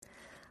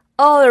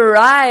All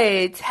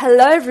right.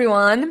 Hello,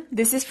 everyone.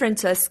 This is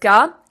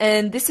Francesca,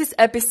 and this is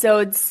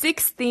episode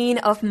 16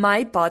 of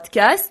my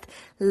podcast.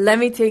 Let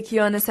me take you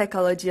on a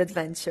psychology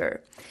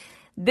adventure.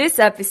 This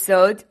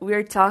episode,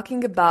 we're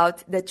talking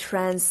about the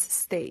trance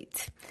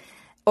state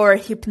or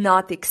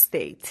hypnotic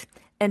state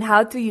and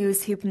how to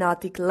use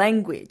hypnotic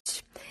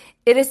language.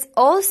 It is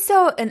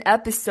also an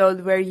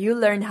episode where you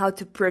learn how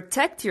to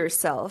protect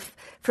yourself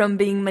from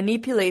being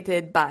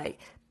manipulated by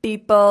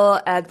people,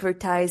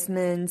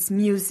 advertisements,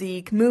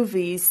 music,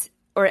 movies,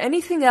 or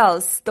anything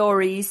else,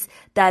 stories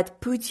that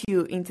put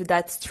you into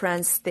that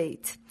trance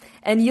state.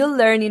 And you'll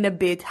learn in a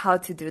bit how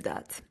to do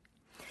that.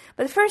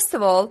 But first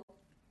of all,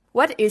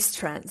 what is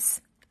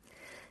trance?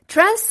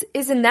 Trance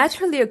is a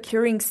naturally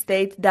occurring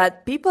state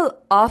that people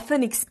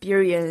often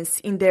experience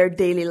in their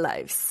daily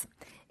lives.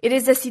 It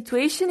is a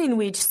situation in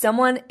which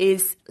someone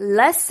is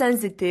less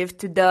sensitive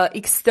to the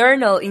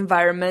external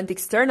environment,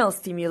 external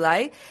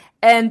stimuli,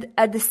 and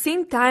at the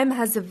same time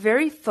has a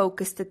very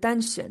focused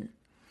attention.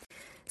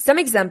 Some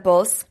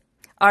examples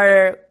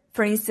are,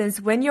 for instance,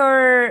 when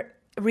you're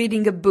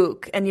reading a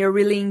book and you're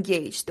really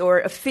engaged, or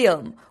a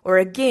film or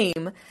a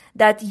game,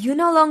 that you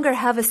no longer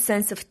have a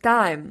sense of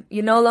time.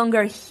 You no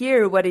longer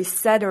hear what is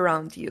said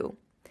around you.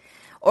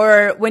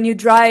 Or when you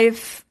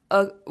drive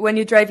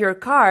your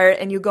car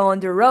and you go on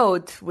the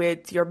road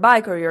with your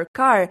bike or your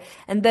car,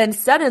 and then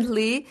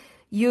suddenly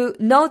you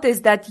notice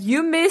that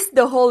you missed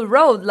the whole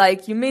road,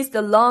 like you missed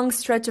a long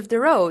stretch of the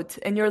road,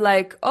 and you're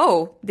like,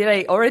 oh, did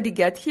I already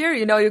get here?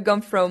 You know, you've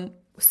gone from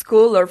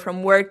school or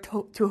from work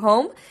to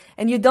home,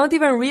 and you don't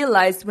even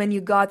realize when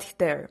you got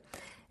there.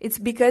 It's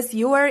because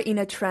you are in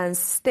a trance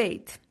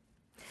state.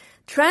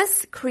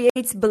 Trance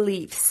creates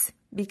beliefs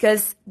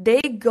because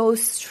they go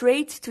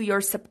straight to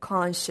your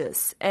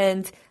subconscious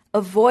and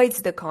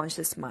avoids the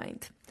conscious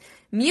mind.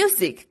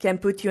 Music can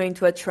put you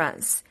into a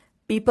trance.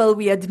 People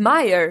we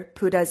admire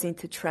put us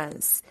into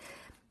trance.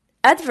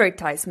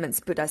 Advertisements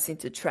put us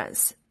into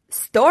trance.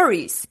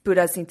 Stories put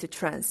us into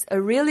trance.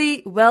 A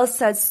really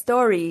well-said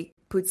story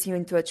puts you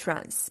into a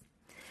trance.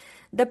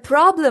 The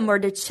problem or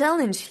the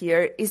challenge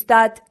here is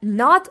that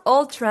not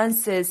all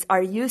trances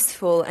are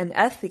useful and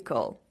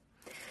ethical.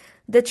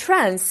 The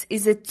trance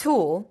is a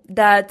tool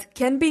that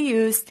can be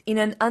used in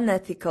an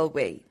unethical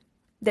way.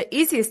 The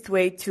easiest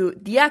way to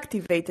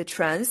deactivate a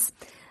trance,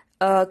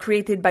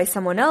 created by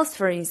someone else,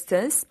 for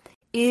instance,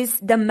 is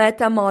the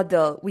meta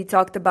model we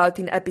talked about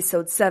in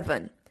episode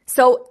 7.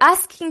 So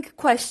asking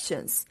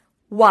questions.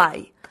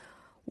 Why?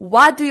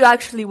 What do you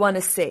actually want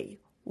to say?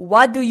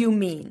 What do you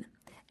mean?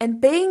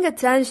 And paying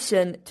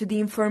attention to the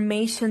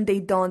information they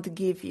don't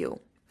give you.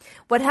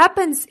 What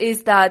happens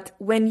is that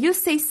when you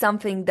say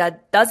something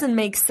that doesn't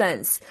make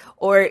sense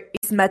or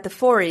is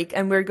metaphoric,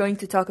 and we're going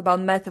to talk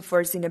about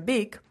metaphors in a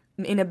bit,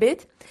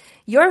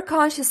 your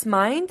conscious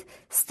mind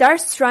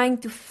starts trying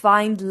to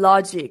find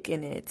logic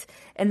in it.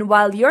 And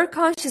while your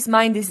conscious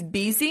mind is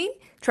busy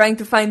trying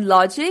to find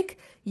logic,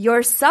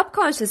 your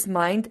subconscious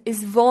mind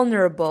is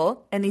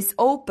vulnerable and is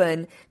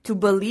open to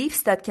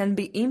beliefs that can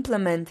be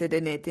implemented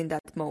in it in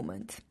that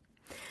moment.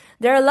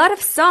 There are a lot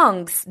of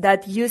songs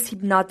that use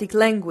hypnotic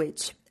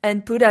language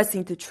and put us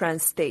into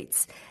trance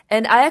states.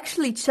 And I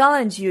actually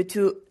challenge you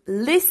to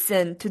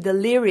listen to the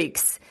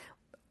lyrics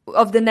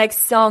of the next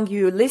song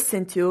you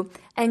listen to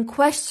and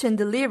question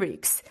the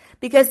lyrics,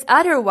 because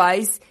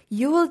otherwise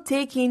you will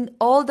take in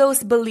all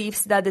those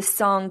beliefs that the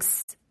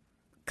songs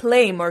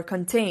claim or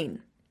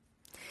contain.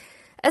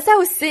 As I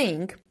was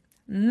saying,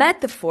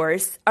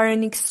 metaphors are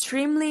an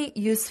extremely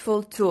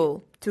useful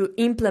tool to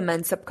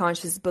implement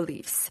subconscious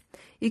beliefs.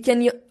 You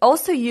can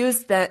also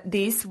use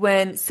these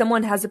when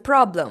someone has a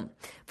problem.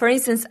 For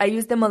instance, I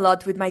use them a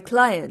lot with my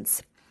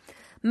clients.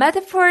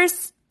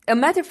 A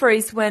metaphor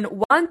is when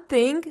one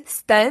thing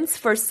stands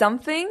for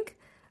something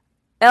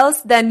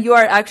else than you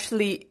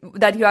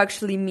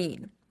actually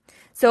mean.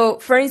 So,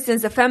 for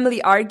instance, a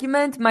family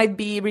argument might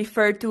be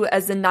referred to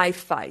as a knife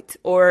fight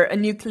or a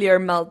nuclear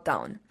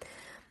meltdown.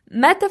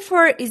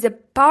 Metaphor is a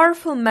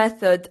powerful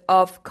method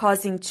of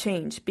causing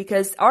change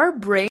because our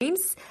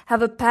brains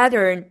have a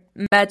pattern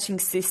matching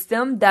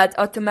system that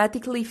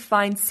automatically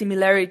finds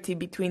similarity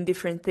between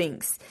different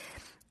things.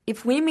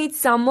 If we meet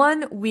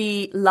someone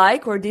we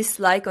like or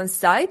dislike on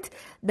sight,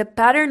 the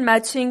pattern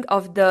matching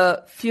of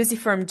the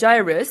fusiform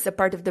gyrus, a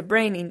part of the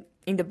brain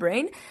in the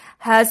brain,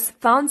 has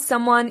found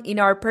someone in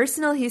our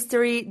personal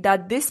history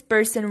that this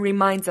person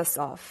reminds us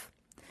of.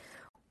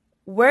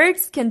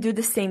 Words can do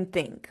the same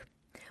thing.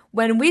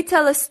 When we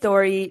tell a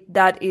story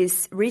that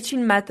is rich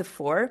in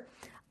metaphor,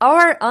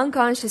 our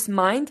unconscious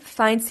mind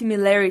finds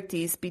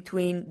similarities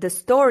between the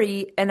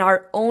story and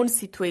our own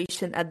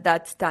situation at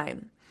that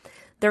time.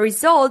 The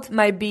result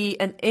might be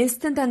an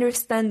instant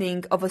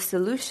understanding of a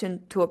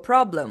solution to a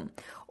problem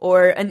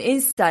or an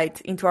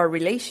insight into our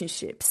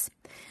relationships.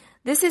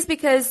 This is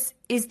because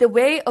it's the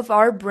way of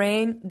our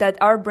brain that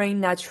our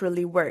brain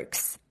naturally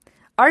works.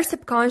 Our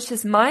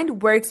subconscious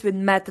mind works with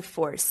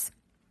metaphors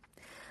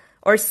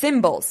or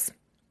symbols.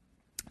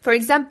 For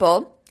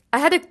example, I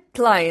had a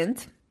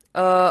client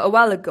a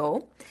while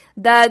ago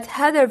that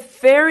had a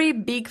very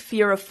big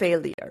fear of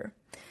failure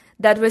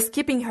that was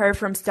keeping her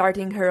from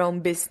starting her own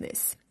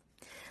business.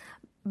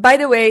 By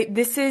the way,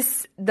 this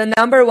is the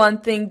number one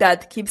thing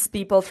that keeps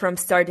people from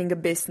starting a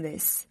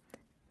business,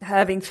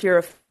 having fear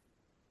of.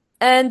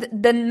 And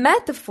the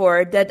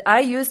metaphor that I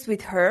used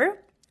with her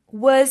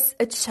was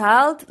a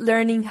child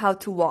learning how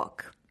to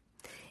walk.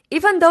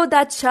 Even though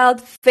that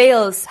child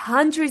fails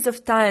hundreds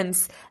of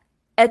times,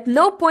 at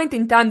no point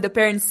in time the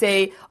parents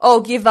say,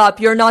 "Oh, give up,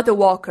 you're not a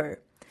walker."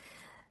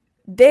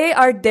 They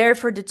are there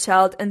for the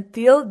child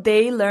until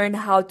they learn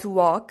how to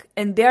walk,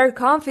 and they are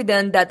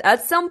confident that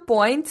at some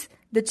point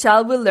the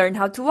child will learn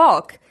how to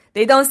walk.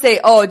 They don't say,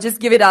 "Oh, just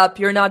give it up,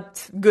 you're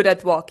not good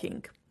at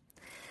walking."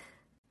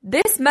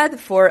 This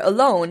metaphor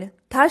alone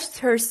touched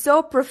her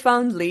so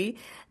profoundly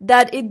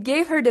that it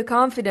gave her the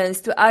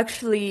confidence to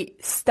actually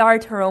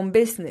start her own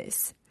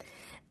business.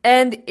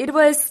 And it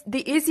was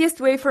the easiest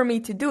way for me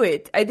to do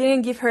it. I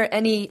didn't give her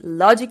any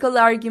logical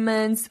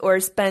arguments or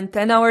spend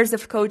 10 hours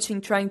of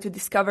coaching trying to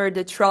discover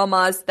the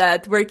traumas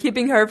that were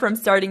keeping her from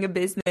starting a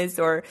business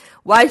or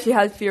why she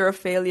had fear of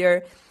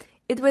failure.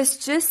 It was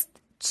just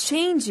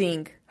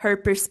changing her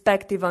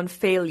perspective on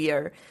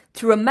failure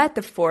through a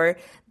metaphor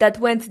that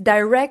went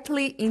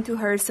directly into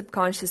her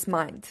subconscious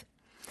mind.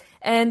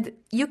 And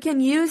you can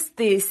use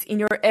this in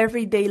your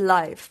everyday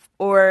life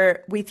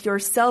or with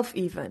yourself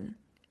even.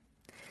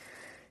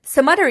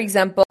 Some other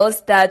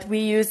examples that we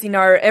use in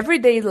our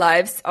everyday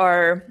lives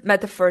are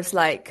metaphors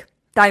like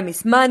time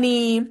is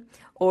money,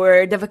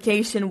 or the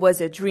vacation was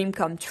a dream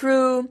come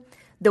true,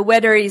 the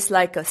weather is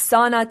like a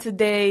sauna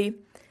today,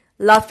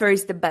 laughter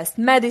is the best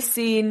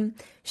medicine,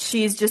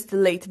 she's just a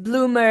late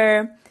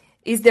bloomer,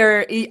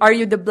 are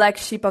you the black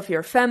sheep of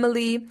your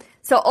family?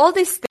 So all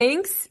these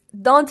things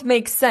don't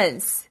make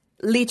sense,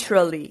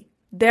 literally.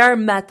 They are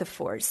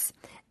metaphors.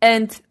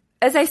 And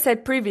as I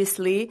said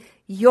previously,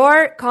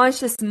 your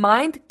conscious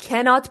mind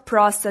cannot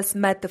process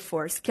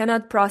metaphors,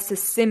 cannot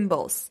process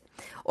symbols.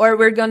 Or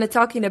we're going to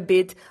talk in a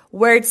bit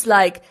words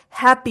like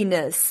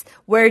happiness,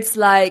 words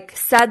like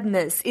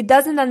sadness. It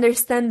doesn't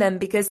understand them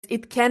because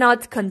it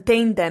cannot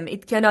contain them. You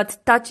cannot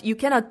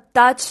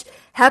touch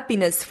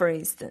happiness, for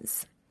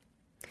instance.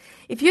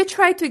 If you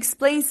try to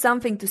explain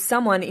something to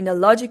someone in a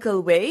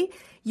logical way,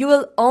 you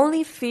will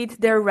only feed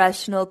their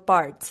rational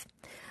part.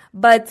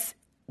 But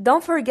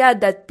don't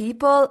forget that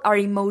people are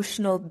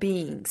emotional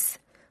beings.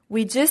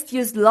 We just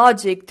use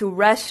logic to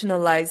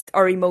rationalize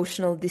our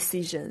emotional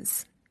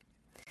decisions.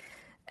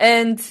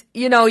 And,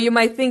 you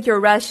might think you're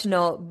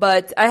rational,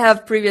 but I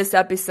have previous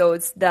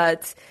episodes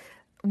that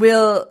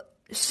will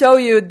show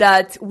you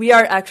that we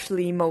are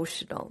actually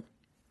emotional.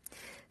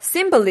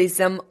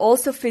 Symbolism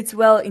also fits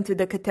well into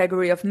the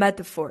category of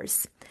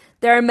metaphors.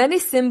 There are many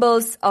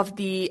symbols of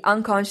the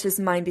unconscious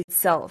mind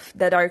itself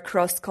that are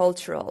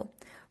cross-cultural.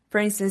 For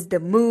instance, the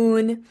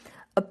moon,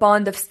 a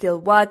pond of still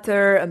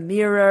water, a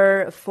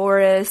mirror, a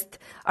forest,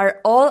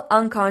 are all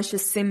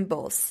unconscious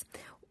symbols.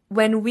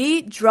 When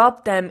we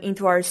drop them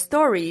into our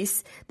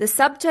stories, the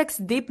subject's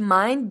deep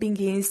mind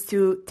begins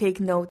to take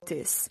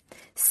notice.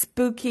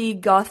 Spooky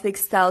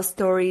Gothic-style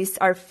stories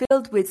are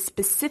filled with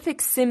specific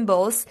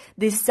symbols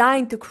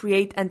designed to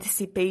create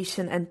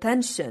anticipation and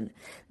tension.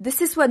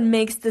 This is what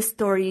makes the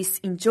stories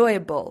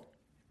enjoyable.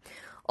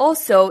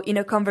 Also, in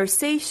a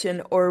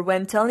conversation or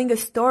when telling a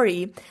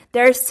story,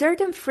 there are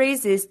certain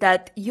phrases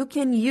that you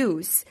can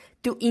use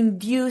to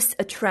induce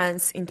a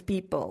trance in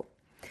people.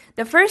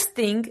 The first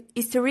thing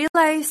is to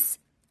realize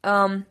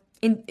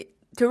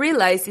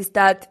is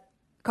that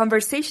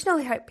conversational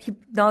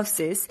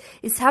hypnosis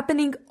is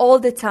happening all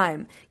the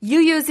time. You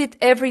use it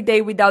every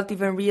day without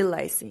even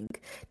realizing.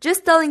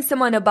 Just telling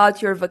someone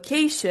about your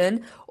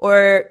vacation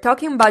or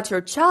talking about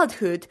your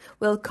childhood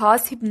will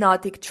cause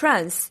hypnotic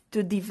trance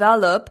to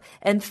develop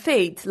and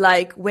fade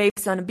like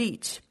waves on a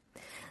beach.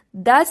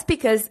 That's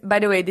because, by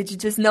the way, did you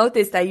just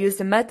notice I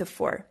used a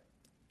metaphor?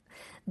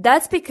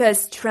 That's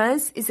because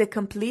trance is a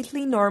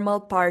completely normal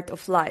part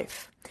of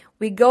life.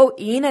 We go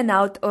in and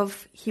out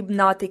of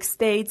hypnotic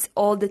states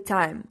all the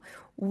time.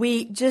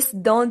 We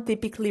just don't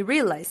typically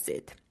realize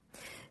it.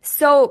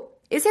 So,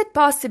 is it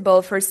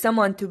possible for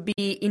someone to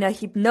be in a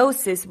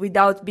hypnosis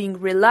without being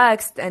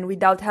relaxed and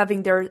without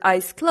having their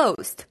eyes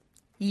closed?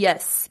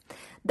 Yes.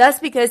 That's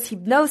because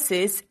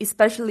hypnosis,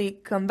 especially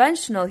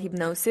conventional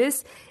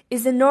hypnosis,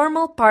 is a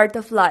normal part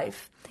of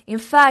life. In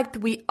fact,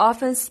 we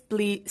often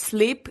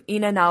sleep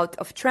in and out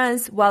of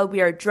trance while we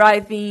are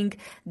driving,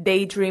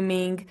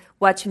 daydreaming,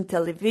 watching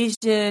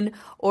television,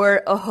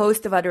 or a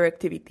host of other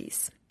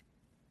activities.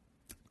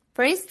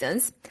 For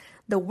instance,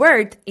 the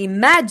word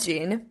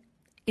imagine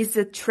is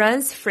a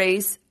trance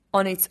phrase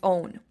on its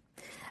own.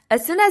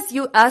 As soon as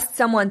you ask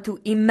someone to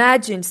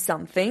imagine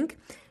something,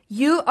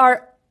 you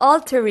are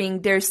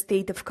altering their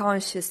state of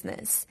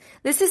consciousness.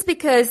 This is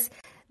because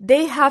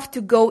they have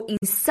to go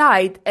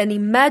inside and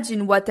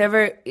imagine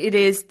whatever it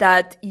is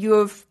that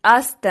you've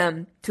asked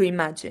them to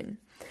imagine.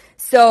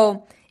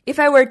 So, if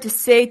I were to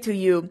say to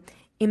you,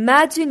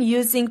 imagine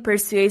using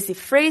persuasive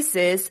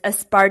phrases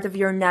as part of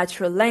your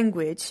natural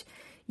language,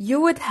 you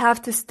would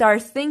have to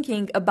start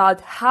thinking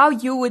about how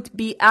you would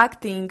be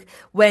acting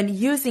when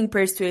using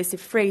persuasive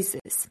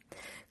phrases.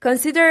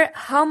 Consider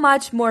how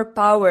much more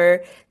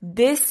power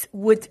this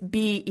would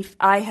be if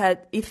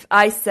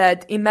I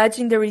said,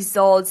 imagine the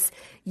results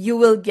you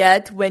will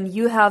get when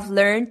you have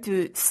learned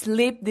to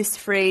slip this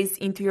phrase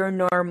into your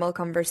normal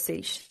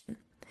conversation.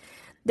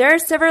 There are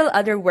several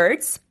other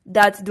words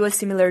that do a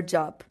similar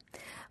job,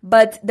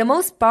 but the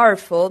most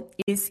powerful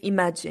is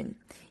imagine.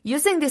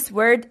 Using this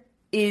word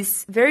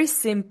is very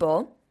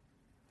simple,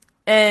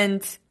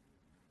 and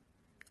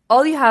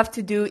all you have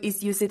to do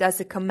is use it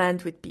as a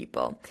command with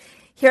people.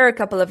 Here are a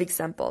couple of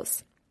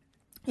examples.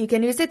 You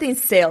can use it in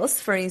sales,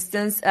 for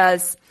instance,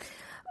 as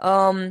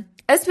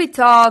we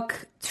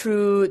talk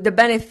through the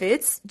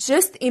benefits,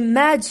 just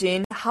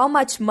imagine how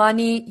much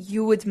money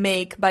you would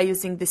make by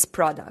using this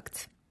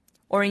product.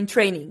 Or in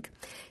training.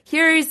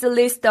 Here is a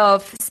list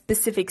of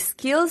specific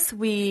skills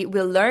we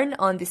will learn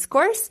on this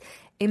course.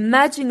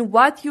 Imagine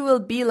what you will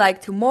be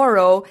like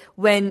tomorrow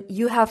when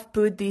you have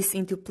put this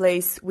into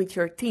place with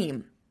your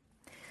team.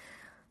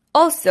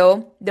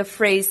 Also, the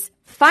phrase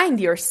find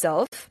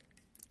yourself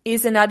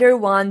is another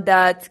one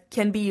that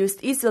can be used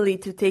easily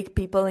to take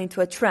people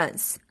into a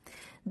trance.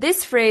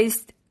 This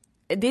phrase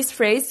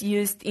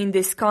used in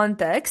this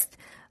context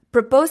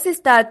proposes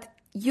that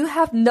you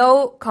have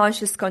no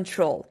conscious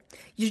control.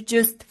 You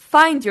just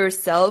find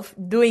yourself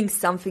doing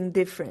something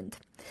different.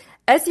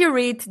 As you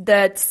read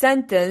that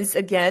sentence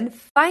again,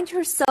 find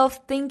yourself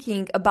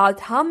thinking about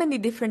how many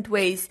different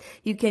ways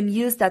you can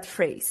use that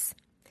phrase.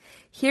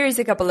 Here is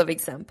a couple of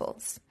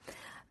examples.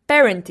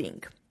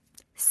 Parenting.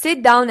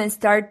 Sit down and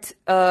start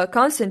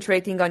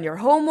concentrating on your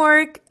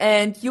homework,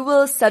 and you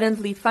will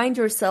suddenly find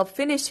yourself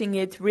finishing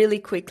it really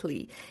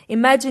quickly.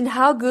 Imagine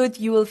how good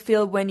you will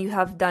feel when you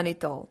have done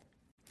it all.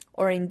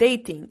 Or in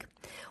dating.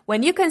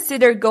 When you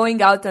consider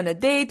going out on a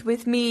date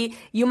with me,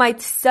 you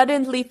might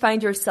suddenly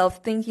find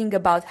yourself thinking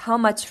about how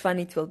much fun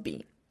it will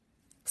be.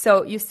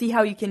 So you see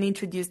how you can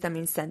introduce them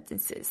in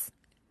sentences.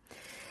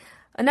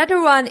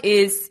 Another one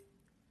is,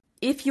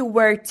 if you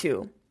were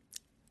to,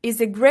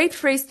 is a great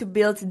phrase to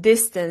build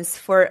distance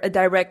for a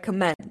direct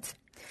command.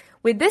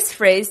 With this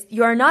phrase,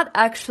 you are not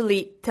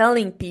actually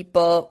telling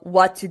people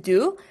what to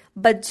do,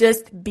 but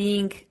just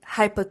being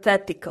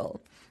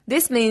hypothetical.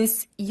 This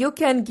means you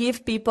can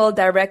give people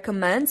direct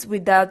commands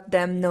without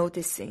them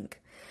noticing.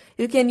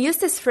 You can use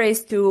this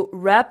phrase to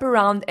wrap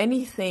around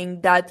anything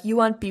that you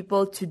want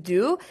people to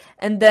do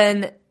and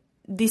then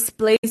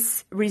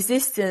displace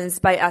resistance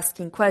by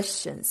asking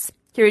questions.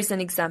 Here is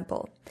an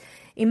example.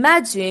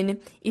 Imagine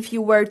if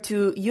you were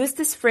to use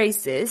these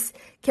phrases,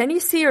 can you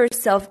see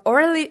yourself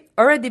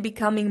already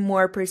becoming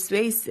more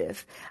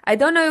persuasive? I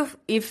don't know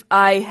if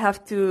I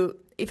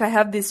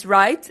have this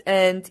right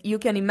and you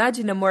can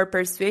imagine a more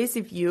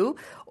persuasive you,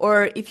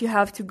 or if you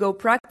have to go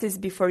practice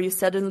before you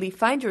suddenly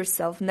find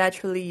yourself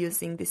naturally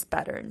using these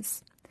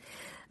patterns.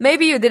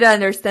 Maybe you didn't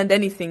understand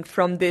anything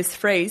from this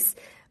phrase,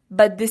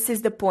 but this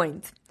is the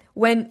point.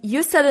 When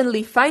you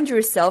suddenly find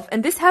yourself,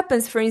 and this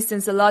happens, for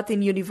instance, a lot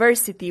in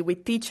university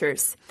with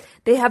teachers,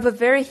 they have a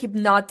very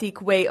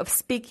hypnotic way of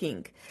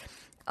speaking.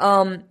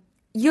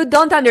 You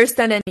don't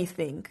understand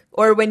anything,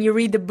 or when you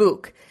read a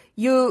book,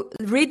 you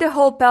read the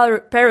whole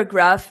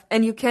paragraph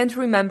and you can't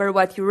remember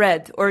what you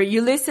read, or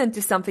you listen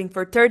to something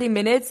for 30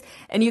 minutes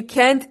and you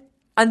can't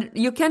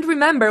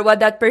remember what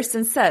that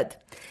person said.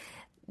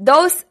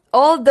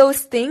 All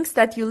those things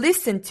that you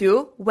listened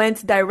to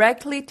went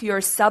directly to your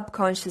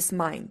subconscious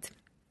mind.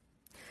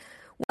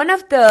 One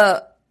of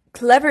the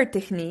clever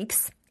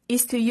techniques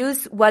is to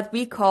use what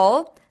we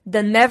call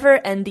the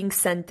never-ending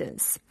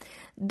sentence.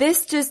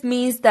 This just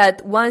means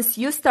that once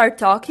you start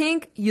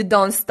talking, you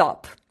don't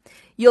stop.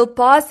 You'll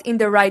pause in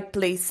the right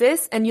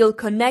places and you'll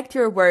connect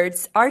your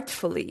words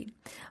artfully.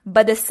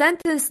 But the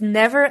sentence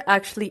never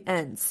actually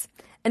ends,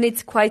 and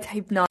it's quite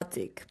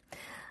hypnotic.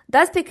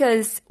 That's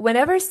because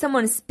whenever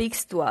someone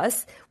speaks to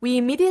us, we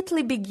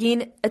immediately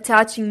begin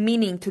attaching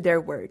meaning to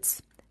their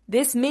words.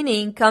 This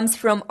meaning comes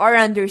from our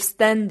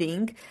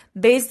understanding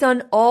based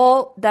on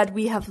all that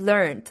we have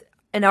learned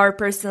and our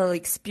personal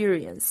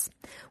experience.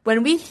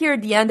 When we hear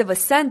the end of a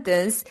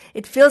sentence,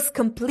 it feels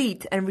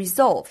complete and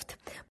resolved.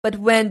 But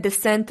when the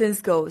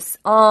sentence goes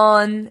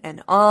on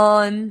and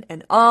on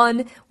and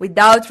on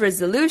without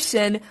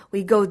resolution,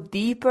 we go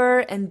deeper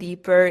and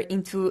deeper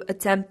into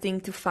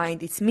attempting to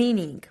find its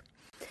meaning.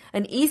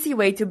 An easy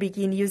way to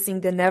begin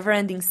using the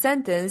never-ending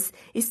sentence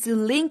is to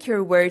link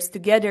your words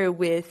together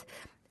with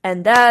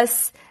and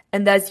as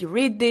you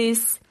read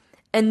this,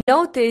 and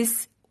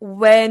notice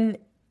when,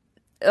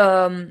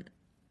 I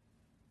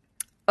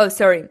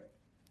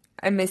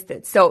missed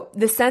it. So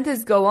the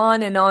sentence go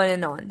on and on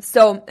and on.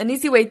 So an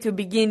easy way to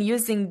begin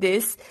using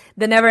this,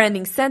 the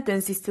never-ending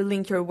sentence, is to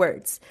link your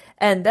words.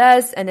 And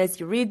as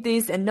you read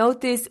this, and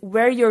notice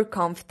where you're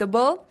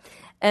comfortable.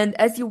 And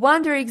as you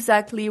wonder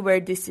exactly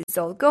where this is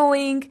all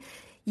going,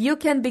 you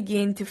can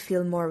begin to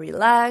feel more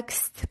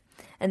relaxed.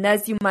 And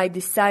as you might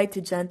decide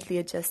to gently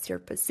adjust your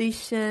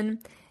position,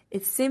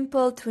 it's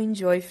simple to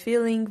enjoy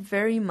feeling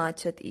very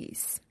much at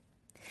ease.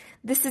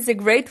 This is a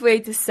great way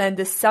to send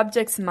the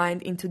subject's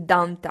mind into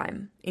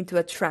downtime, into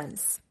a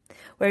trance,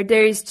 where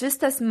there is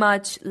just as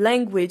much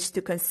language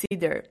to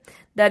consider,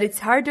 that it's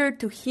harder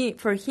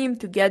for him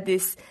to get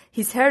his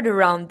head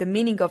around the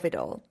meaning of it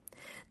all.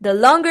 The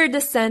longer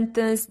the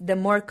sentence, the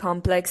more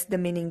complex the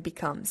meaning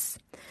becomes.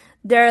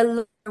 There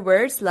are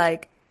words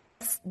like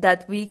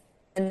that we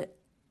can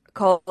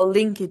call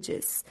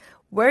linkages.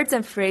 Words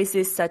and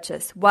phrases such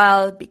as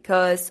while,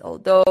 because,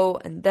 although,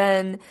 and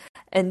then,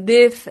 and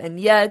if, and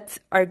yet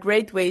are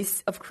great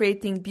ways of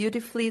creating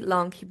beautifully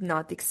long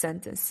hypnotic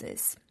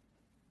sentences.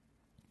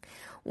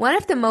 One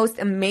of the most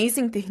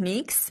amazing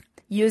techniques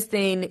used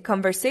in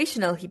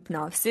conversational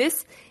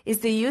hypnosis is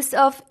the use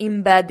of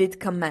embedded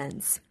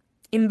commands.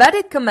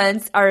 Embedded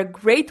commands are a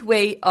great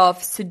way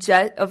of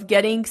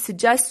getting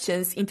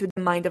suggestions into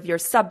the mind of your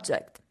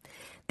subject.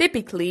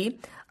 Typically,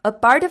 a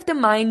part of the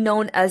mind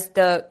known as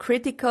the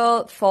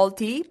critical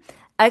faulty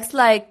acts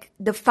like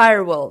the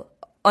firewall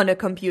on a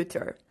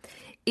computer.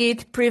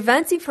 It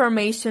prevents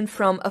information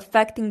from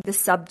affecting the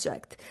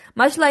subject,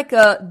 much like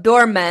a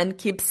doorman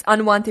keeps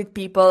unwanted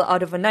people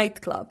out of a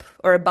nightclub,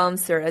 or a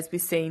bouncer as we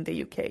say in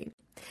the UK.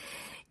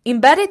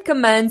 Embedded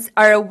commands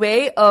are a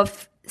way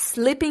of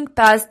slipping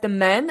past the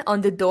man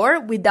on the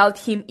door without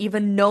him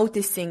even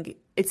noticing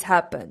it's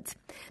happened.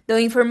 The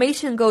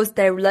information goes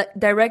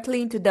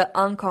directly into the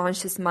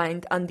unconscious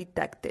mind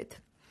undetected.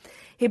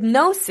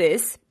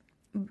 Hypnotists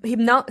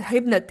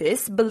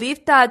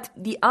believe that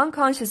the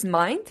unconscious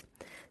mind,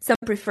 some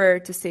prefer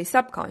to say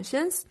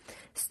subconscious,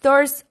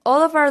 stores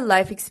all of our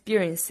life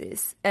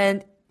experiences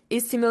and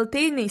is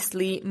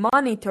simultaneously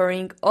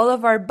monitoring all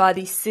of our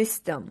body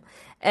system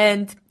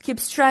and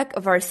keeps track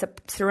of our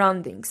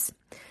surroundings.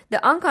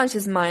 The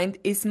unconscious mind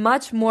is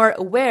much more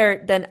aware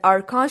than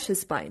our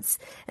conscious minds,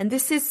 and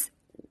this is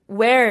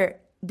where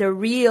the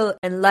real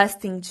and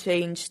lasting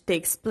change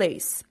takes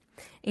place.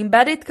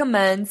 Embedded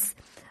commands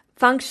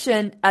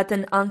function at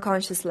an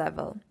unconscious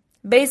level.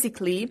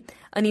 Basically,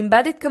 an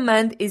embedded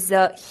command is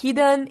a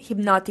hidden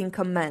hypnotic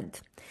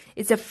command.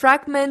 It's a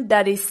fragment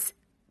that is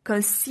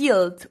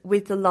concealed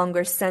with a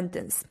longer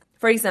sentence.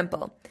 For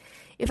example,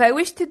 if I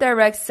wish to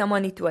direct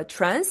someone into a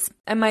trance,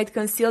 I might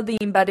conceal the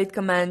embedded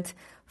command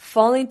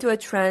fall into a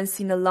trance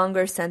in a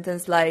longer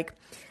sentence like,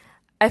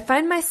 I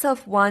find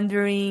myself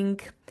wondering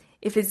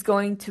if it's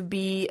going to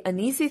be an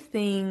easy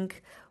thing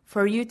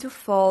for you to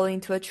fall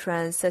into a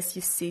trance as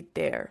you sit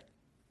there.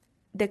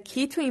 The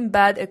key to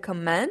embed a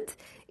command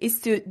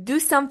is to do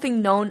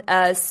something known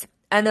as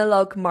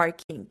analog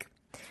marking.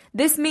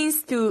 This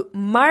means to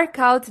mark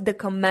out the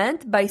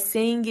command by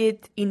saying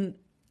it in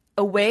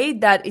a way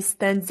that it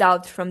stands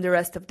out from the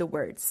rest of the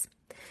words.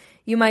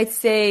 You might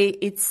say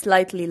it's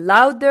slightly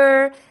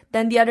louder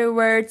than the other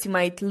words. You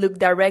might look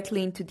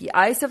directly into the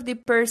eyes of the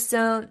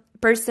person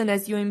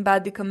as you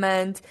embed the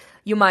command.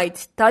 You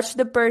might touch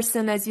the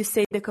person as you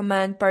say the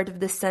command part of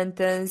the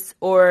sentence,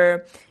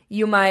 or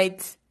you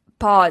might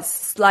pause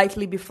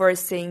slightly before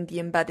saying the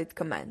embedded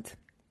command.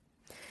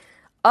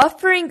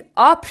 Offering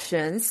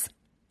options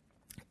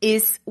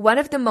is one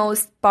of the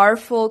most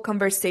powerful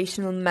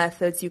conversational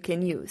methods you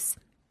can use.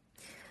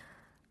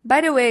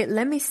 By the way,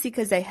 let me see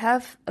because I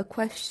have a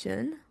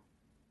question.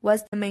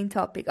 What's the main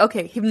topic?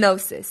 Okay,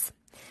 hypnosis.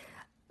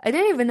 I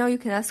didn't even know you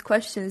can ask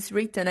questions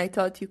written. I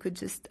thought you could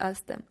just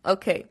ask them.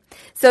 Okay,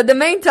 so the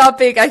main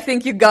topic, I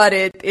think you got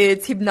it,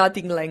 it's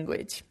hypnotic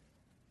language.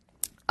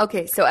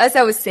 Okay, so as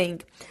I was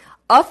saying,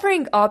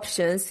 offering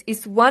options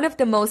is one of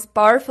the most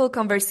powerful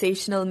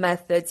conversational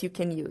methods you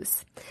can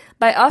use.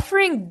 By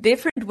offering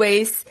different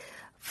ways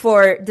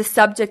for the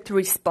subject to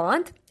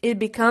respond, it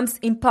becomes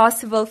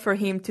impossible for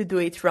him to do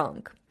it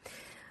wrong.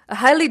 A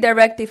highly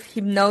directive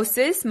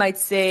hypnosis might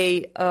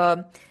say,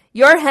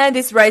 your hand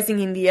is rising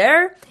in the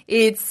air,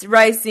 it's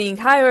rising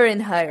higher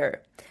and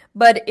higher.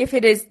 But if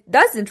it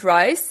doesn't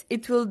rise,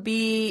 it will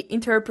be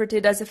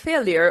interpreted as a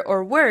failure,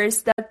 or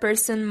worse, that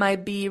person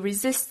might be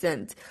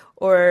resistant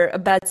or a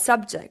bad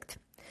subject.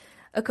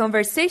 A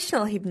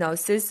conversational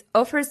hypnosis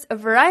offers a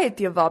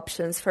variety of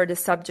options for the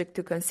subject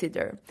to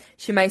consider.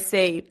 She might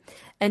say,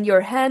 and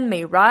your hand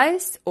may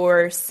rise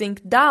or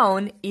sink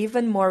down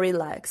even more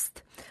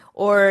relaxed,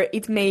 or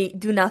it may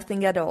do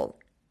nothing at all.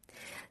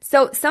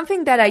 So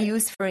something that I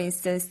use, for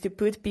instance, to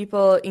put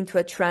people into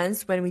a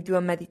trance when we do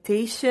a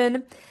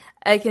meditation,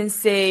 I can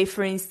say,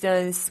 for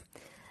instance,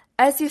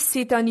 as you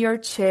sit on your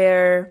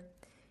chair,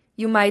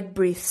 you might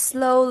breathe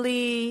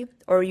slowly,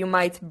 or you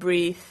might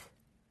breathe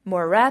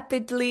more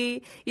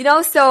rapidly,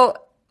 so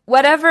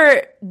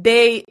whatever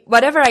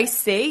I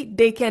say,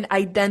 they can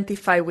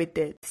identify with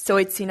it, so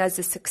it's seen as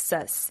a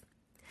success.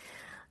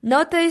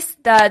 Notice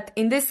that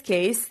in this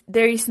case,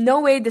 there is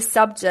no way the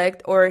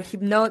subject or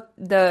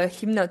the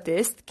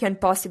hypnotist can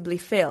possibly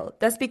fail.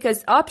 That's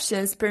because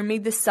options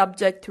permit the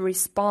subject to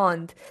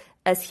respond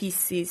as he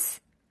sees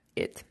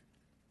it.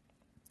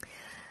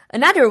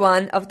 Another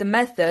one of the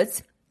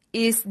methods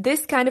is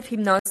this kind of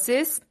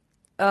hypnosis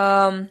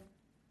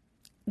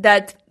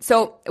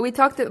so we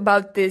talked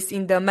about this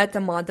in the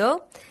meta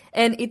model,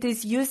 and it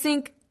is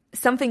using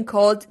something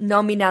called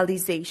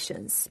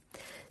nominalizations.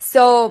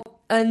 So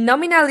A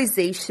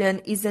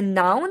nominalization is a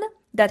noun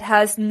that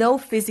has no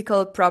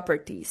physical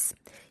properties.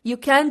 You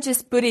can't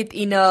just put it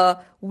in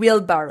a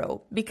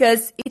wheelbarrow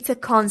because it's a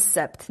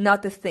concept,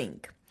 not a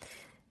thing.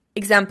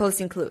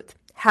 Examples include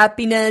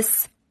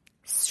happiness,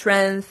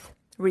 strength,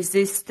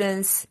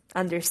 resistance,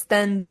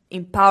 understand,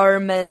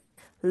 empowerment,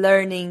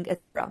 learning,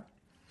 etc.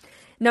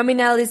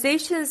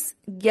 Nominalizations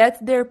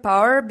get their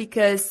power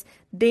because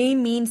they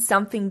mean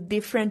something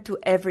different to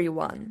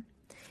everyone.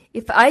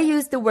 If I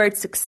use the word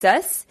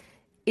success,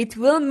 it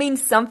will mean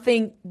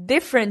something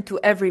different to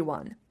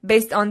everyone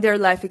based on their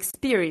life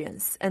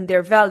experience and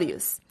their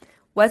values.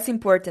 What's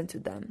important to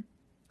them?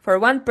 For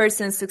one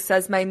person,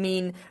 success might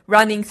mean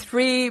running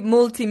 3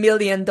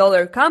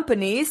 multi-million-dollar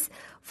companies.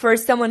 For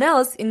someone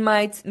else, it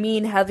might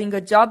mean having a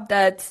job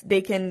that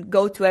they can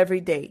go to every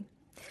day.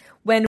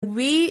 When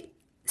we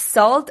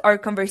salt our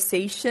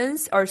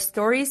conversations, our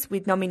stories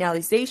with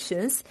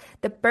nominalizations,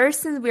 the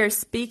person we are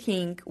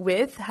speaking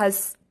with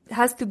has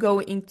to go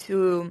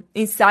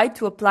inside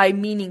to apply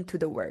meaning to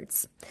the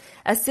words.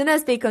 As soon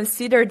as they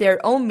consider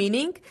their own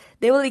meaning,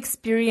 they will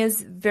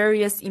experience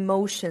various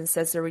emotions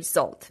as a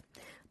result.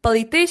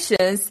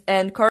 Politicians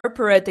and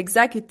corporate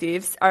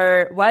executives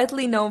are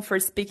widely known for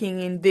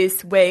speaking in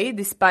this way,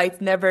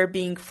 despite never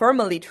being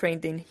formally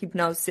trained in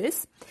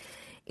hypnosis.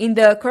 In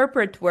the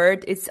corporate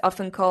world, it's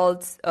often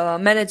called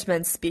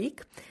management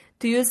speak,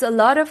 to use a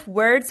lot of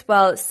words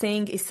while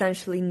saying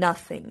essentially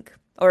nothing,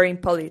 or in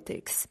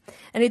politics.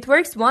 And it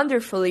works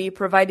wonderfully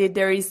provided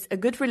there is a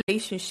good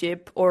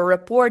relationship or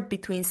rapport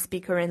between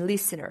speaker and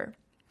listener.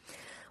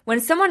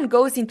 When someone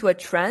goes into a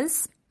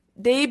trance,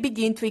 they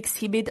begin to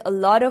exhibit a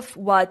lot of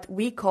what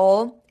we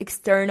call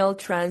external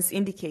trance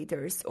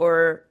indicators,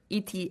 or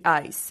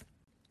ETIs.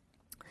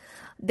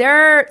 There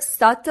are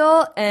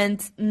subtle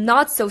and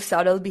not so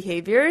subtle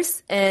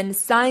behaviors and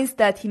signs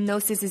that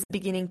hypnosis is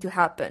beginning to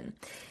happen.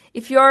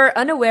 If you're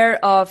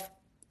unaware of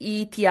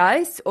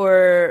ETIs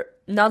or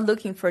not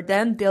looking for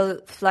them,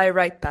 they'll fly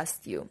right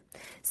past you.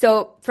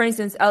 So, for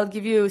instance, I'll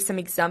give you some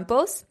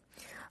examples.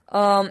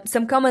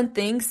 Some common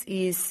things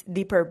is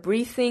deeper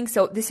breathing.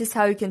 So this is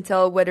how you can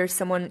tell whether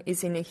someone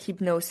is in a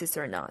hypnosis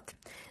or not.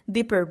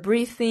 Deeper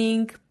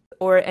breathing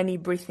or any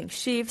breathing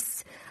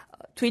shifts,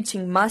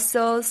 twitching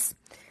muscles,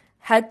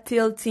 head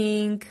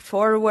tilting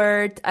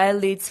forward,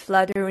 eyelids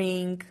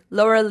fluttering,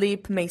 lower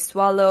lip may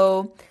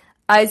swallow,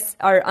 eyes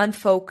are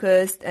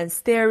unfocused and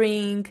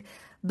staring,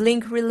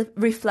 blink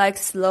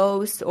reflex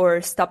slows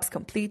or stops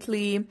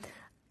completely,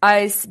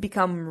 eyes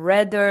become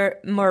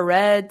more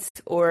red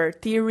or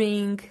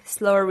tearing,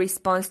 slower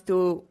response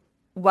to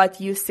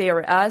what you say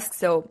or ask.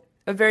 So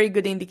a very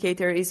good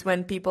indicator is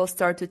when people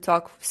start to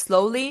talk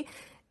slowly,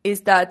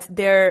 is that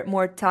they're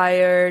more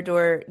tired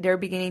or they're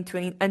beginning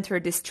to enter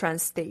this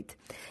trance state.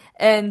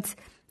 And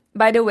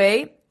by the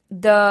way,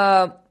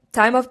 the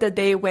time of the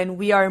day when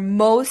we are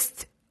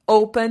most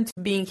open to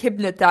being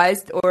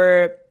hypnotized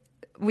or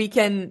we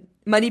can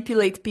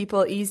manipulate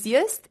people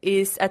easiest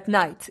is at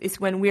night, is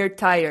when we're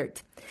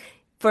tired.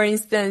 For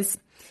instance,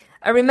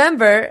 I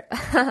remember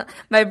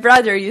my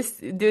brother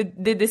did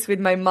this with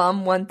my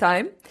mom one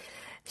time.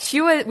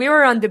 We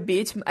were on the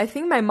beach. I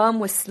think my mom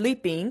was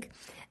sleeping,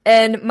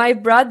 and my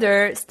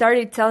brother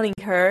started telling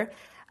her,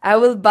 I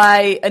will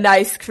buy an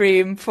ice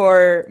cream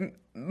for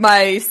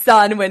my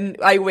son when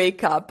I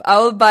wake up. I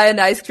will buy an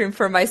ice cream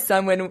for my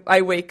son when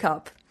I wake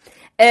up.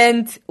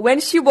 And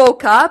when she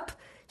woke up,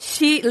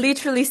 she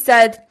literally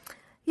said,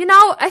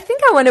 I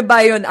think I want to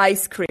buy you an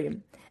ice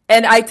cream.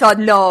 And I thought,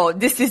 no,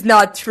 this is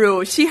not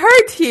true. She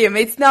heard him.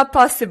 It's not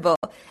possible.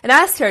 And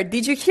I asked her,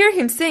 did you hear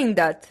him saying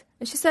that?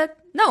 And she said,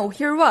 no,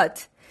 hear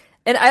what?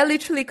 And I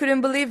literally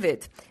couldn't believe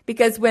it.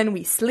 Because when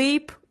we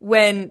sleep,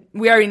 when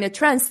we are in a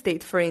trance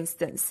state, for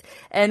instance,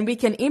 and we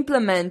can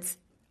implement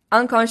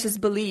unconscious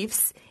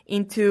beliefs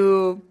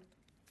into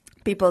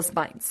people's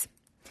minds.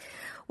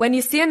 When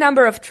you see a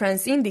number of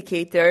trance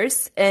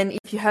indicators, and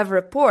if you have a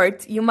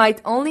report, you might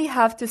only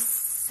have to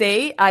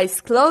say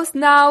eyes closed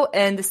now,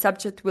 and the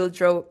subject will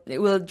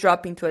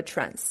drop into a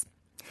trance.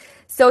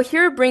 So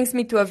here brings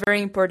me to a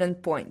very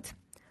important point.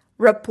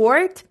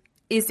 Rapport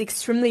is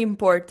extremely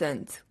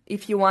important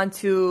if you want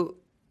to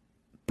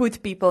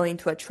put people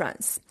into a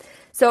trance.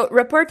 So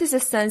rapport is a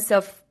sense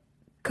of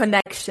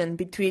connection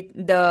between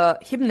the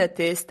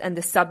hypnotist and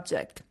the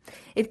subject.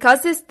 It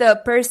causes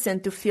the person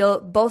to feel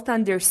both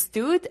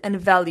understood and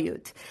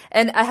valued.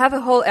 And I have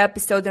a whole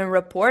episode on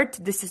rapport.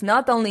 This is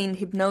not only in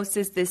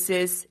hypnosis, this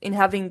is in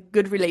having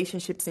good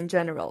relationships in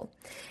general.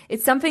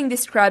 It's something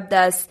described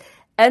as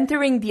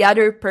entering the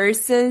other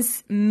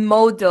person's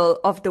model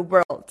of the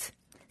world.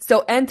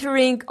 So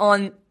entering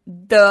on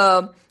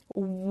the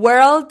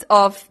world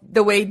of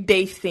the way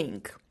they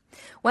think.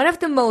 One of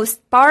the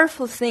most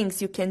powerful things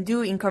you can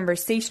do in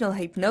conversational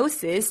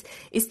hypnosis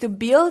is to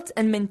build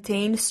and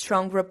maintain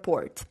strong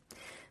rapport.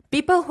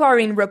 People who are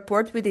in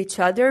rapport with each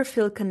other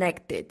feel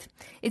connected.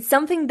 It's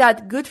something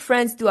that good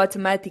friends do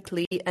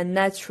automatically and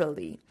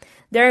naturally.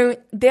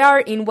 They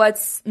are in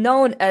what's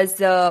known as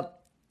a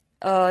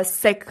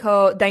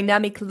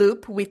psychodynamic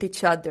loop with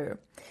each other.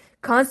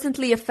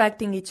 constantly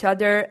affecting each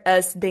other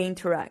as they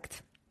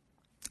interact.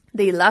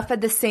 They laugh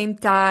at the same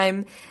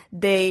time,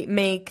 they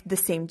make the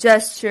same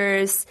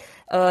gestures,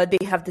 they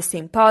have the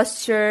same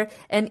posture,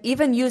 and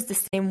even use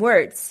the same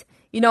words.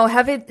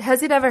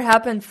 Has it ever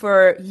happened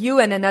for you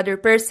and another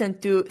person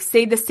to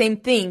say the same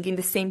thing in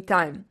the same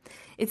time?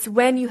 It's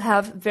when you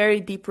have very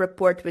deep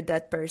rapport with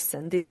that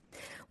person.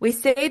 We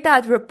say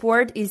that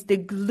rapport is the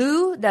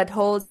glue that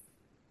holds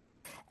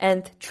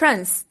and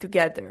trance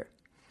together.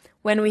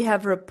 When we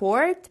have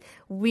rapport,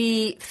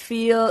 we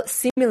feel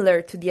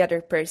similar to the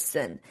other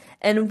person,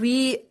 and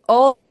we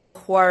all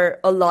who are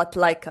a lot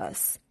like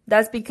us.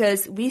 That's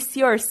because we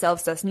see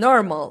ourselves as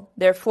normal.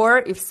 Therefore,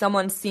 if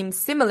someone seems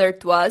similar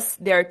to us,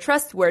 they are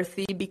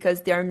trustworthy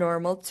because they are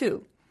normal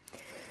too.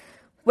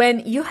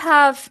 When you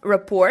have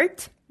rapport,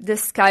 the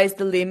sky's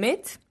the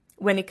limit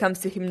when it comes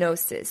to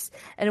hypnosis.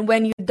 And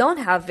when you don't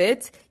have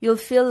it, you'll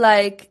feel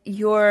like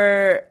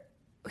you're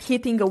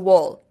hitting a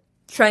wall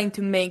trying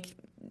to make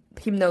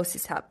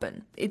hypnosis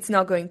happen. It's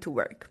not going to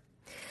work.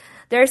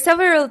 There are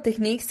several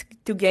techniques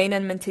to gain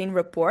and maintain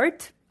rapport.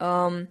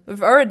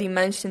 We've already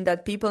mentioned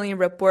that people in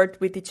rapport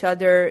with each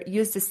other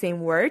use the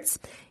same words.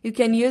 You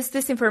can use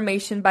this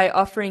information by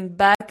offering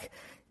back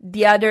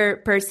the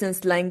other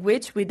person's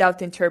language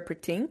without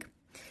interpreting.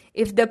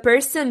 If the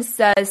person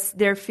says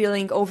they're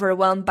feeling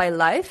overwhelmed by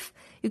life,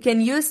 you can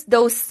use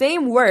those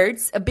same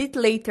words a bit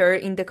later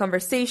in the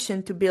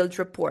conversation to build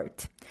rapport.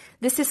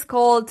 This is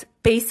called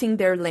pacing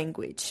their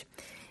language.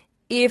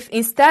 If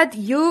instead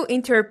you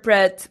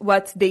interpret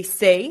what they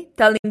say,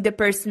 telling the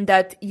person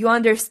that you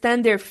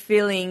understand they're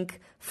feeling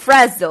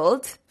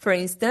frazzled, for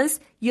instance,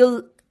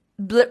 you'll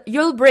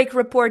break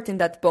rapport in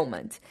that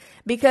moment,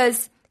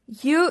 because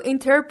you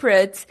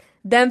interpret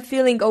them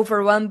feeling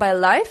overwhelmed by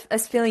life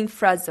as feeling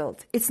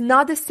frazzled. It's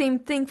not the same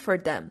thing for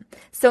them.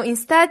 So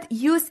instead,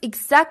 use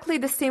exactly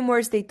the same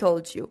words they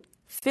told you.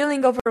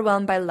 Feeling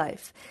overwhelmed by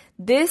life.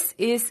 This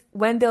is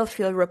when they'll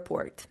feel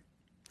rapport.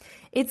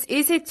 It's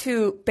easy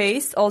to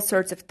pace all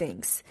sorts of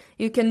things.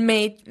 You can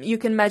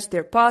match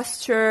their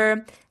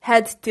posture,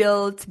 head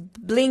tilt,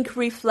 blink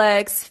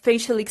reflex,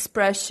 facial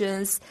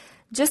expressions,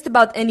 just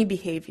about any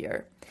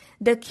behavior.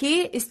 The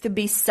key is to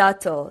be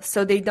subtle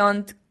so they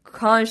don't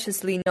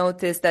consciously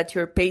notice that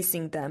you're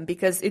pacing them,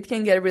 because it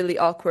can get really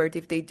awkward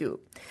if they do.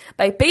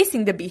 By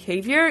pacing the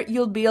behavior,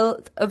 you'll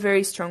build a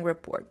very strong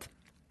rapport.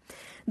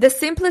 The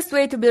simplest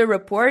way to build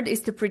rapport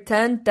is to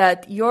pretend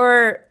that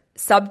your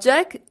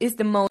subject is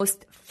the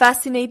most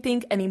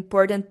fascinating and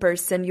important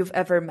person you've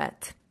ever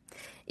met.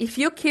 If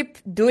you keep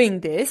doing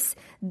this,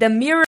 the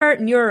mirror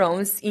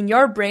neurons in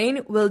your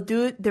brain will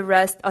do the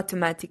rest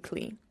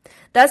automatically.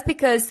 That's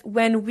because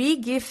when we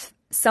give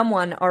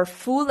someone our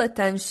full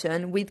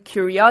attention with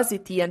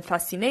curiosity and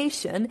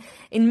fascination,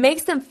 it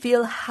makes them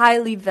feel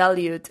highly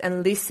valued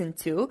and listened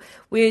to,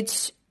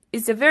 which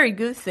is a very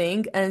good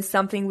thing and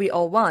something we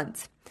all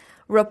want.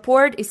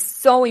 Rapport is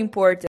so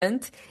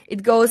important.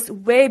 It goes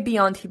way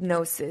beyond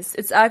hypnosis.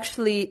 It's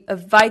actually a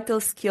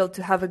vital skill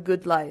to have a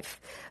good life.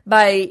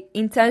 By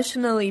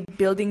intentionally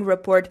building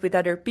rapport with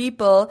other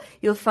people,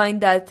 you'll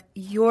find that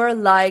you're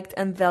liked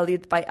and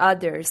valued by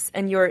others,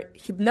 and your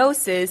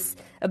hypnosis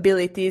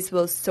abilities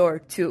will soar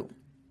too.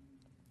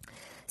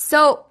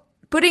 So,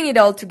 putting it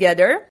all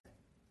together.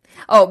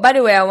 Oh, by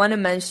the way, I want to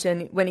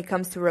mention when it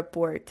comes to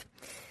rapport,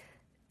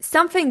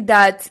 something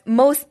that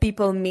most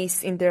people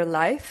miss in their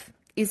life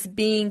is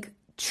being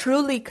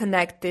truly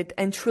connected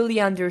and truly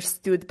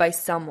understood by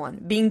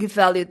someone, being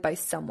valued by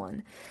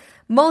someone.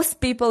 Most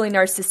people in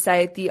our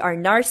society are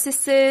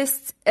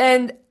narcissists,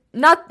 and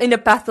not in a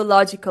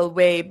pathological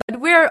way,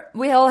 but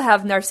we all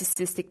have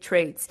narcissistic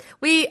traits.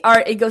 We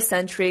are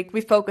egocentric,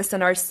 we focus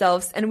on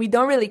ourselves, and we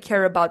don't really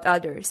care about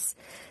others.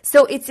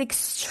 So it's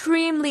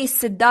extremely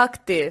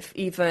seductive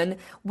even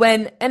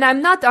when, and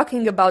I'm not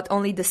talking about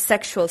only the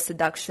sexual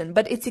seduction,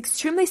 but it's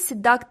extremely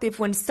seductive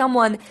when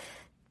someone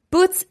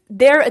puts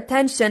their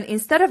attention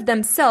instead of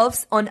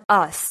themselves on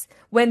us,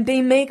 when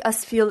they make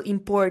us feel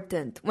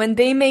important, when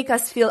they make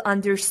us feel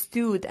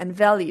understood and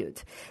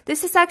valued.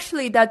 This is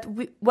actually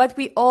what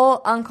we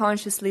all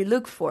unconsciously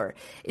look for,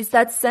 is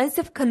that sense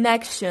of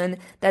connection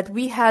that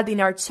we had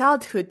in our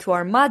childhood to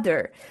our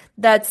mother,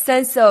 that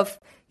sense of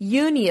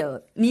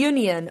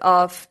union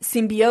of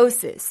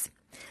symbiosis.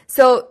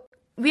 So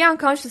we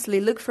unconsciously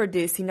look for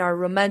this in our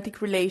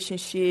romantic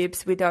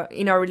relationships,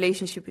 in our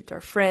relationship with our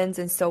friends,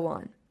 and so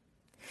on.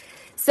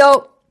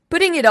 So,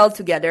 putting it all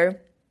together,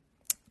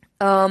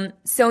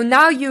 so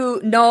now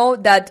you know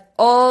that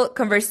all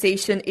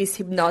conversation is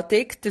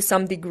hypnotic to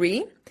some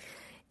degree.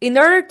 In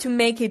order to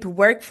make it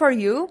work for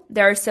you,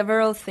 there are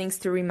several things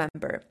to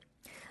remember.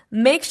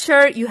 Make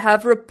sure you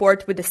have rapport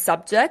with the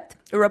subject.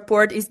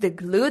 Rapport is the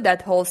glue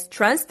that holds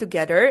trance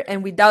together,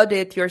 and without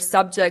it, your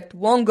subject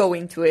won't go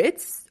into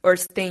it or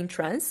stay in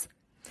trance.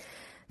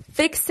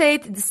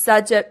 Fixate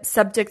the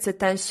subject's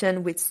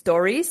attention with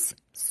stories.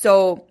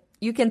 So,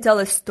 you can tell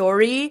a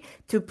story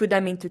to put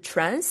them into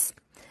trance.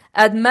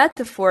 Add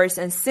metaphors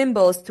and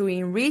symbols to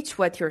enrich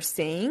what you're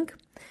saying.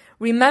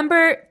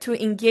 remember to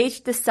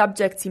engage the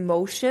subject's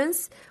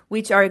emotions,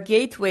 which are a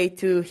gateway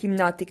to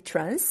hypnotic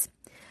trance.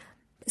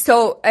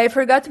 So I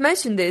forgot to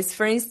mention this.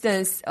 For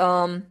instance,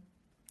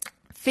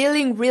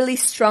 feeling really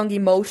strong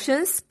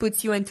emotions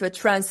puts you into a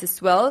trance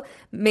as well,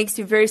 makes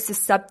you very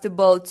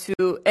susceptible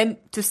to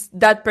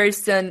that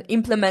person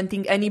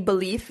implementing any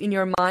belief in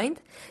your mind.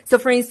 So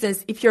for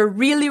instance, if you're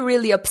really,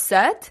 really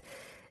upset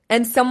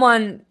and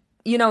someone,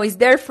 is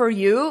there for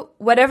you,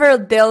 whatever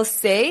they'll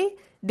say,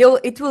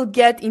 it will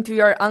get into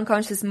your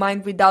unconscious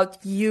mind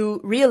without you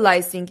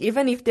realizing,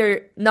 even if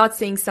they're not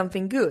saying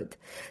something good.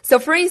 So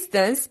for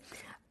instance,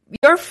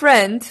 your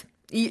friend,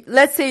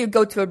 let's say you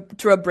go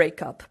through a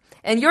breakup,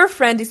 and your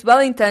friend is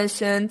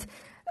well-intentioned,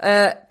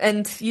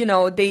 and,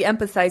 they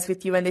empathize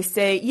with you and they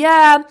say,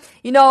 yeah,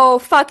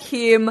 fuck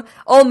him,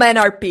 all men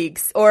are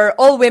pigs, or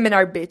all women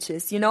are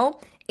bitches,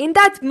 In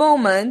that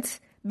moment,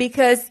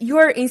 because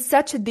you're in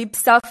such a deep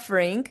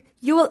suffering,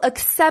 you will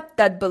accept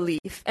that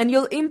belief and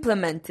you'll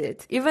implement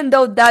it, even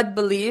though that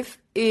belief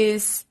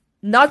is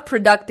not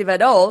productive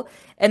at all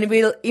and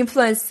will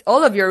influence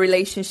all of your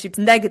relationships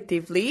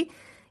negatively,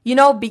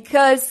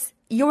 because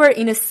you are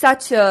in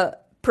such a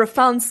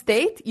profound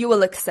state, you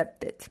will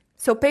accept it.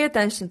 So pay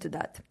attention to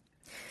that.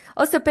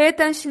 Also pay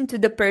attention to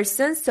the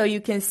person so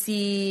you can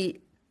see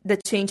the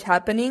change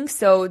happening.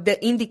 So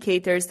the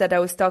indicators that I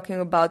was talking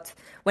about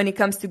when it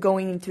comes to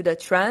going into the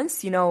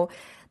trance,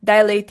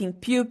 dilating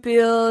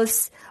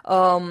pupils,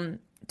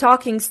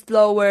 talking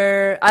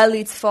slower,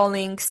 eyelids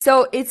falling.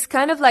 So it's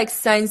kind of like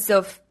signs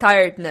of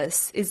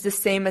tiredness. It's the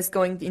same as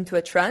going into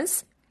a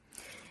trance.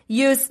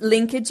 Use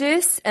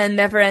linkages and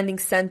never-ending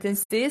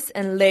sentences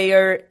and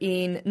layer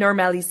in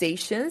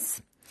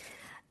normalizations.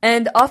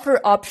 And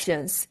offer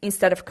options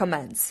instead of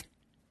commands.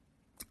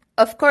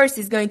 Of course,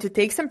 it's going to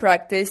take some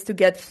practice to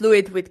get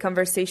fluid with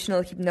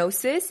conversational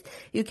hypnosis.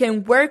 You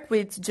can work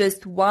with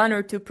just 1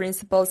 or 2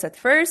 principles at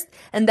first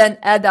and then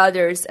add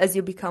others as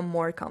you become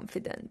more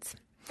confident.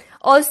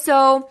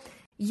 Also,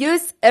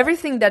 use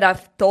everything that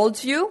I've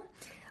told you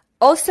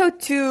also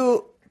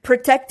to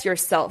protect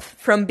yourself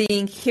from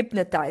being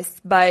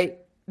hypnotized by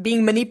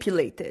being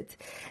manipulated.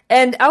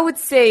 And I would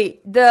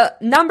say the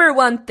number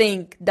one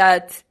thing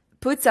that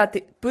puts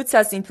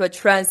us into a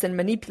trance and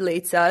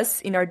manipulates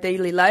us in our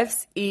daily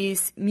lives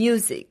is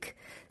music.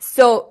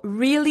 So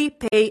really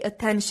pay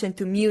attention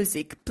to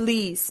music,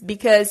 please,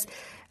 because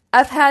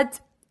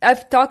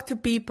I've talked to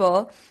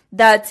people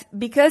that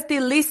because they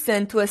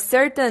listen to a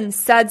certain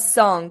sad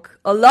song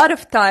a lot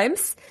of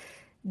times,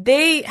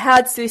 they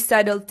had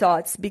suicidal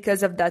thoughts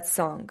because of that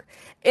song.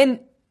 And,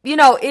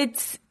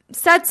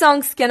 sad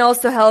songs can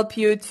also help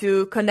you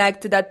to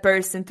connect to that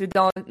person,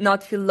 to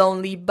not feel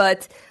lonely,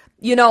 but,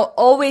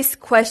 always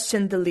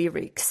question the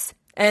lyrics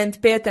and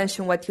pay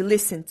attention what you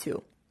listen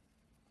to.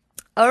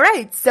 All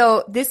right,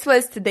 so this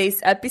was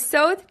today's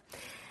episode.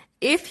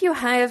 If you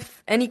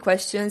have any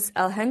questions,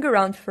 I'll hang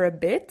around for a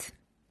bit.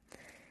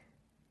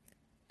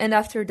 And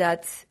after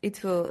that,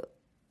 it will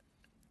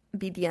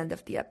be the end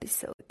of the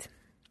episode.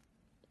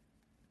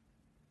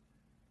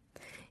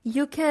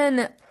 You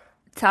can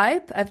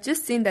type. I've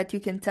just seen that you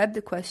can type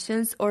the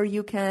questions, or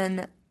you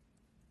can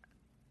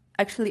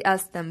actually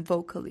ask them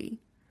vocally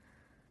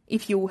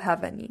if you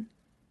have any.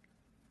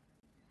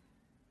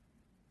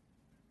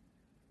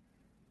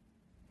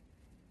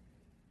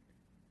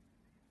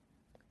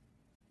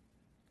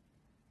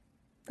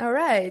 All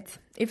right.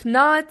 If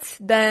not,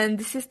 then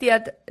this is the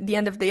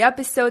end of the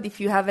episode. If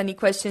you have any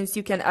questions,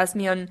 you can ask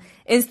me on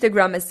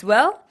Instagram as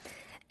well.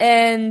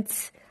 And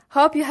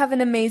hope you have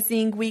an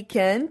amazing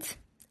weekend.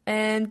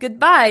 And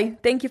goodbye.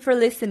 Thank you for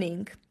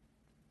listening.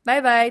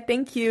 Bye-bye.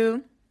 Thank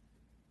you.